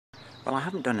Well, I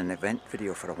haven't done an event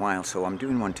video for a while, so I'm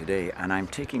doing one today, and I'm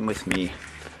taking with me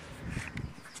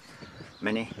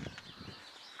Minnie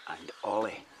and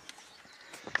Ollie.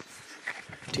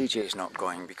 TJ's not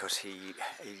going because he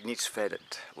needs fed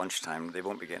at lunchtime. They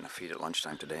won't be getting a feed at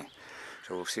lunchtime today,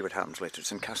 so we'll see what happens later.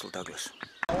 It's in Castle Douglas.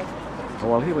 Oh,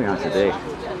 well, here we are today.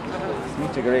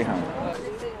 Meet a greyhound.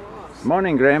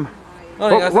 Morning, Graham.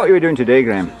 What are you doing today,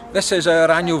 Graham? This is our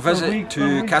annual visit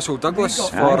to Castle Douglas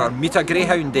for our Meet a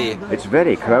Greyhound Day. It's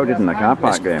very crowded in the car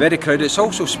park, It's Graham. very crowded. It's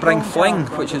also Spring Fling,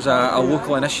 which is a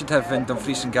local initiative in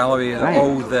Dumfries and Galloway. Right.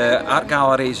 All the art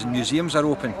galleries and museums are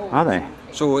open. Are they?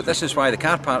 So this is why the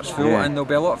car park's full, and there'll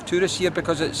be a lot of tourists here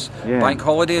because it's bank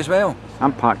holiday as well.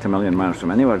 I'm parked a million miles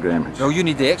from anywhere, Graham. Well, you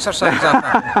need the exercise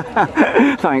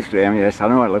after. Thanks, Graham. Yes, I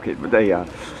know I look it, but there you are.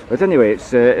 But anyway,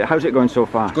 it's how's it going so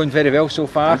far? It's going very well so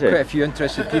far. Is it? Quite a few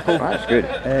interested people. That's good.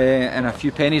 And a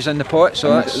few pennies in the pot.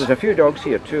 So there's a few dogs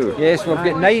here too. Yes, we've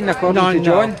got 9 according to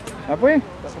John. Have we?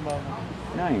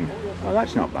 9. Oh,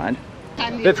 that's not bad.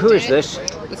 Viv, who is this?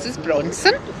 This is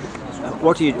Bronson.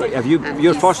 What are you?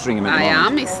 You're fostering him at the moment? I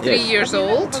am. He's 3 years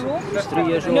old. He's 3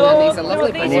 years old. And he's a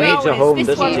lovely boy. And he needs a home,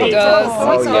 doesn't he? He does.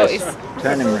 Oh So yes.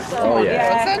 Turn him. Oh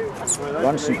yeah.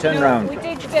 Bronson, turn round. We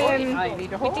did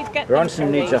get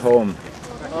Bronson needs a home.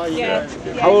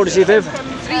 How old is he, Viv?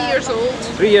 3 years old.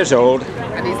 3 years old.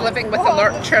 And he's living with a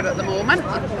lurcher at the moment.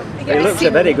 He looks a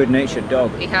very good-natured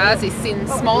dog. He has. He's seen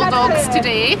small dogs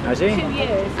today. Has he?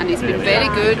 And he's been very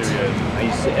good.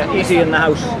 He's easy in the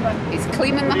house. He's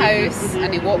clean in the house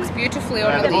and he walks beautifully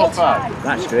on a lead.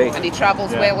 That's great. And he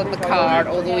travels well in the car,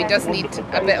 although he does need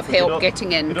a bit of help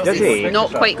getting in. Does he? He's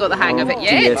not quite got the hang of it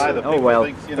yet. Yes. Oh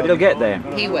well, but he'll get there.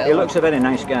 He will. He looks a very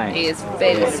nice guy. He is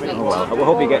very sweet. Oh well, I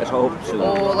hope he gets home soon.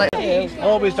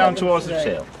 Always down towards the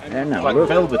tail. Yeah, no, Like look.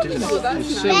 velvet, isn't it?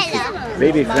 It's silky.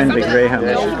 Baby friendly greyhound.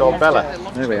 She's called Bella.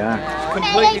 There we are.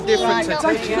 Completely different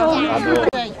to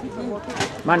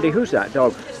Mandy, who's that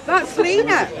dog? That's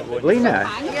Lena. Lena?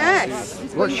 Yes.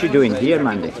 What's she doing here,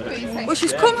 Mandy? Well,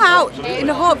 she's come out in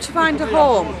the hope to find a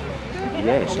home.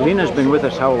 Yes, Lena's been with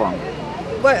us how long?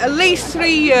 Well, at least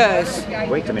 3 years.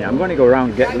 Wait a minute, I'm going to go around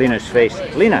and get Lena's face.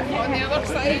 Lena!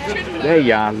 There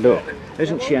you are, look.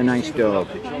 Isn't she a nice dog?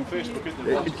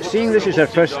 Seeing this is her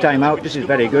first time out, this is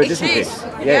very good, isn't it?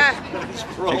 Yes.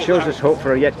 It shows us hope for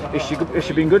her yet. Has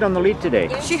she been good on the lead today?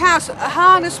 She has. A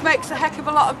harness makes a heck of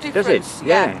a lot of difference. Does it?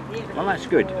 Yeah. Well, that's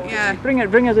good. Yeah. Bring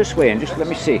her this way and just let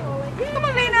me see. Come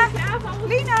on, Lena.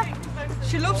 Lena.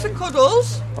 She loves the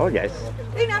cuddles. Oh, yes.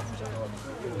 Lena.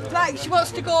 Like she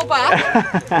wants to go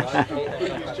back.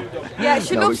 Yeah,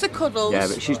 she loves the cuddles. Yeah,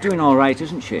 but she's doing all right,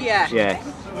 isn't she? Yeah. Yeah.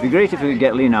 It'd be great if we could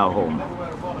get Lena home.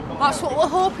 That's what we're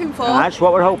hoping for. That's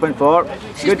what we're hoping for.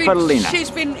 Good for Lena. She's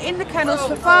been in the kennels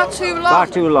for far too long. Far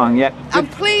too long, yep. I'm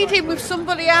pleading with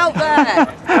somebody out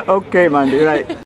there. Okay, Mandy, right.